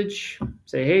message.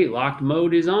 Say, hey, locked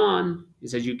mode is on. It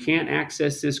says you can't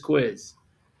access this quiz.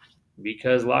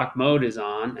 Because locked mode is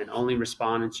on and only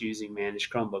respondents using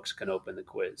managed Chromebooks can open the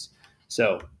quiz.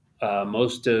 So I'm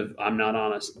not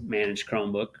on a managed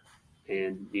Chromebook,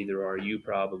 and neither are you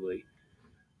probably,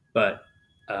 but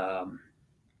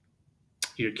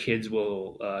your kids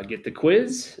will get the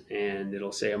quiz and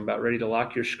it'll say, I'm about ready to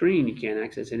lock your screen. You can't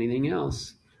access anything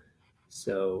else.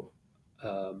 So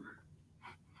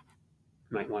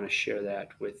might want to share that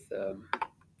with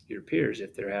your peers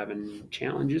if they're having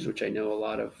challenges, which I know a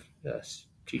lot of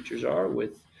teachers are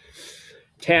with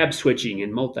tab switching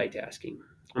and multitasking.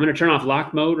 I'm going to turn off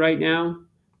lock mode right now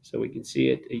so we can see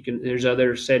it. There's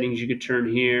other settings you could turn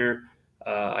here.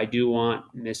 I do want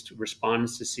missed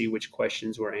respondents to see which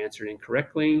questions were answered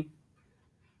incorrectly.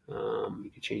 You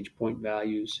can change point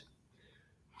values.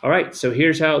 All right, so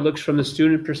here's how it looks from the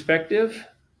student perspective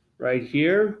right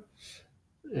here.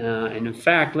 And in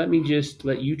fact, let me just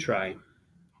let you try.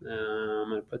 I'm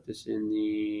going to put this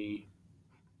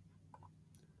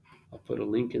I'll put a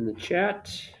link in the chat.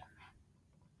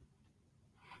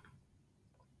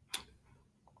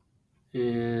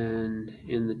 And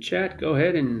in the chat, go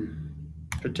ahead and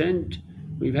pretend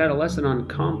we've had a lesson on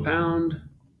compound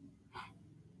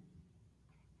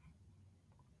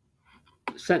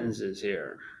sentences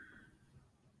here.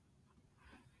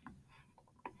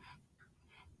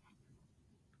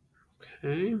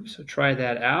 Okay, so try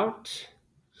that out.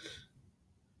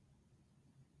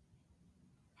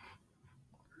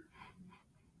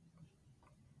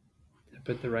 Did I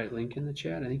put the right link in the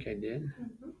chat? I think I did.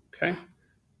 Mm-hmm. Okay.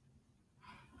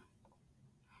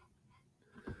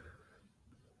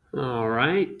 All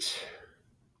right.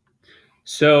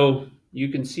 So you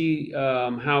can see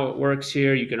how it works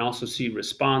here. You can also see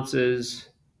responses.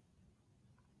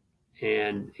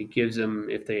 And it gives them,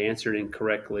 if they answered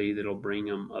incorrectly, that'll bring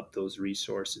them up those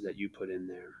resources that you put in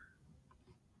there.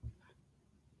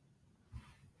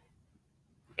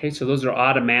 Okay, so those are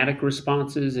automatic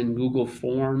responses in Google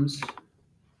Forms.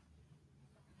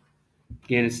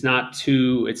 Again, it's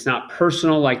not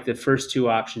personal like the first two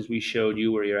options we showed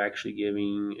you, where you're actually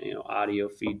giving audio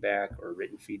feedback or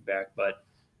written feedback. But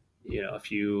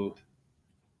if you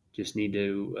just need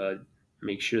to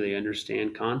make sure they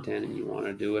understand content and you want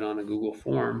to do it on a Google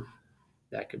form,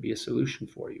 that could be a solution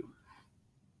for you.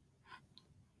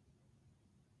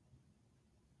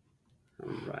 All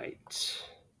right.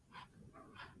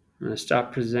 I'm going to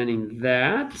stop presenting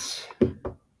that.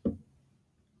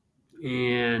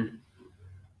 And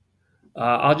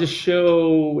I'll just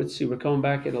show, let's see, we're coming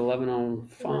back at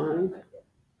 11:05.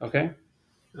 Okay.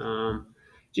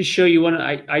 Just show you one.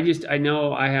 I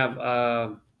know I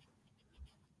have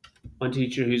one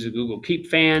teacher who's a Google Keep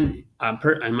fan.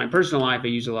 In my personal life, I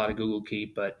use a lot of Google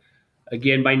Keep, but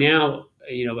again, by now,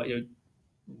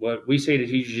 what we say to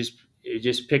teachers,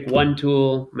 just pick one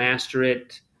tool, master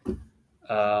it,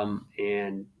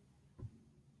 and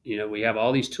we have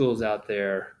all these tools out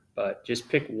there, but just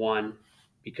pick one,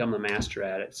 become a master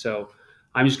at it. So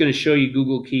I'm just going to show you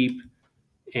Google Keep,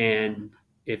 and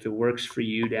if it works for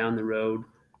you down the road,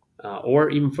 or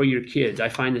even for your kids, I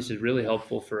find this is really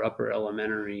helpful for upper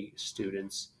elementary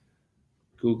students,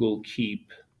 Google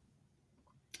Keep.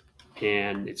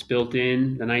 and it's built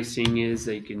in. The nice thing is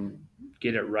they can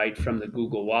get it right from the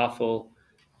Google Waffle.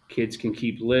 Kids can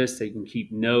keep lists, they can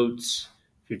keep notes.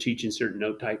 If you're teaching certain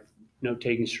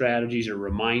note-taking strategies or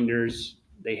reminders,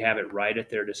 they have it right at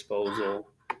their disposal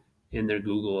in their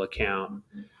Google account.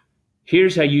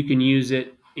 Here's how you can use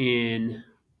it in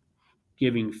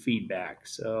giving feedback.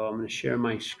 So I'm going to share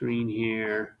my screen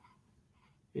here,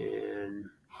 and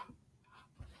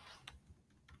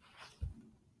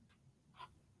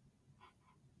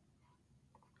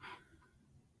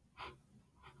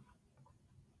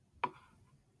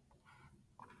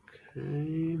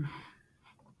okay.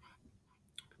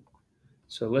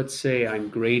 So let's say I'm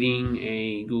grading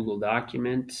a Google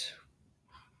document,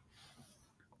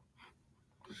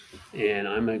 and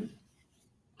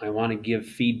I want to give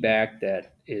feedback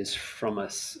that is from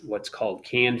what's called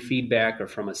canned feedback, or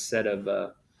from a set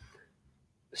of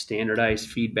standardized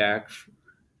feedback.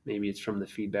 Maybe it's from the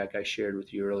feedback I shared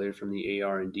with you earlier from the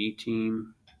AR&D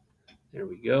team. There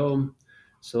we go.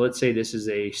 So let's say this is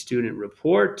a student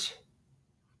report,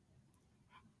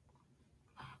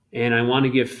 and I want to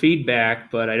give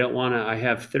feedback, but I don't want to. I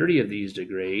have 30 of these to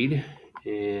grade,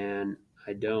 and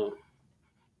I don't.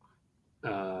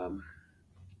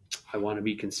 I want to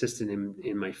be consistent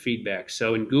in my feedback.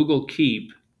 So in Google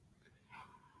Keep,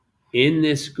 in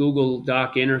this Google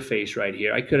Doc interface right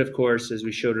here, I could, of course, as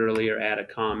we showed earlier, add a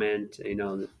comment,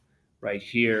 right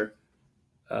here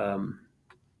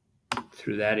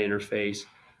through that interface.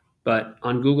 But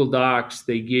on Google Docs,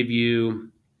 they give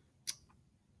you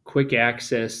quick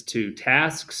access to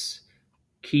tasks,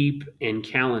 keep, and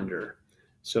calendar.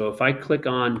 So if I click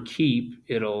on keep,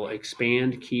 it'll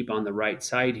expand keep on the right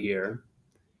side here.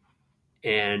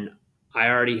 And I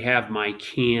already have my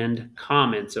canned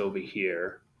comments over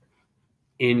here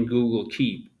in Google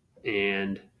Keep.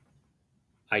 And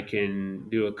I can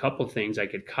do a couple things. I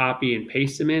could copy and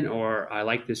paste them in, or I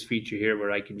like this feature here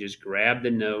where I can just grab the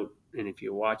note. And if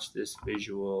you watch this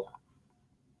visual,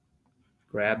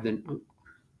 grab the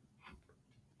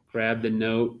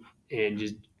note and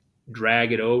just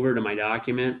drag it over to my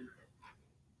document,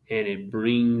 and it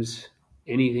brings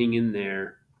anything in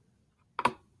there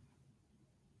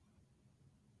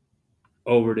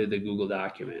over to the Google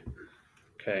document.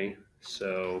 Okay,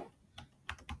 so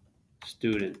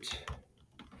student,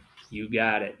 you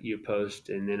got it. You post,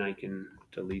 and then I can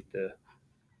delete the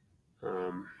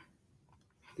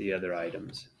other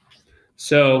items.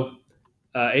 So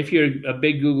if you're a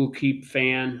big Google Keep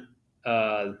fan,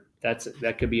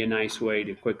 that could be a nice way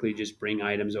to quickly just bring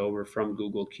items over from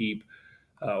Google Keep.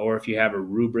 Or if you have a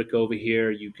rubric over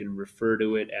here, you can refer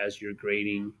to it as you're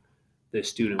grading the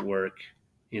student work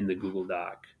in the Google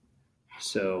Doc.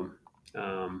 So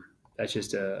that's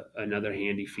just another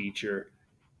handy feature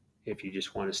if you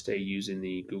just want to stay using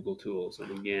the Google tools.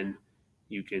 And again,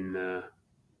 you can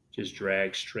just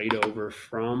drag straight over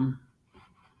from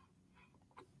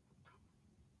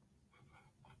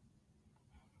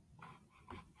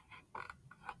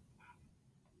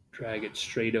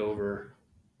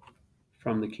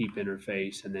the Keep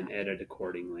interface, and then edit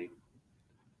accordingly.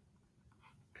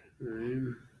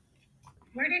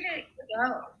 Where did it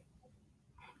go?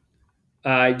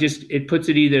 It puts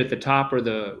it either at the top or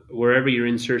wherever your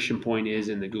insertion point is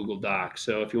in the Google Doc.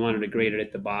 So if you wanted to grade it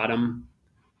at the bottom,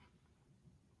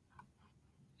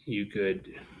 you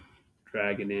could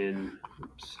drag it in.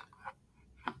 Oops.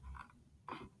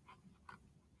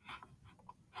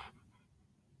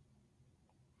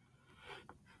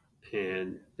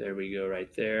 And there we go, right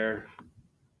there.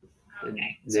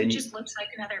 Okay, so it just looks like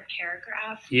another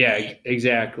paragraph. Yeah,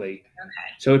 exactly.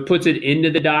 Okay. So it puts it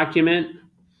into the document.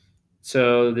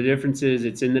 So the difference is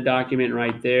it's in the document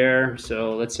right there.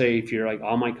 So let's say if you're like,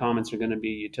 all my comments are going to be,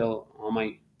 you tell all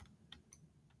my,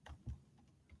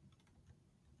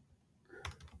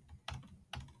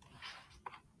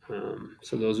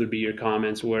 so those would be your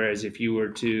comments. Whereas if you were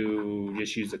to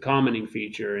just use the commenting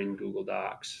feature in Google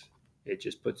Docs, it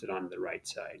just puts it on the right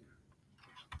side.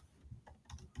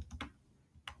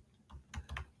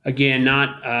 Again,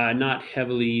 not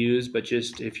heavily used, but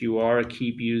just if you are a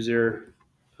Keep user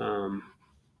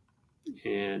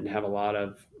and have a lot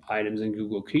of items in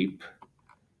Google Keep,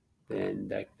 then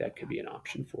that could be an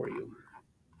option for you.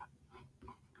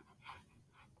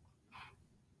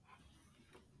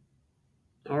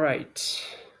 All right.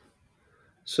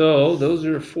 So those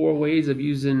are 4 ways of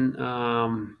using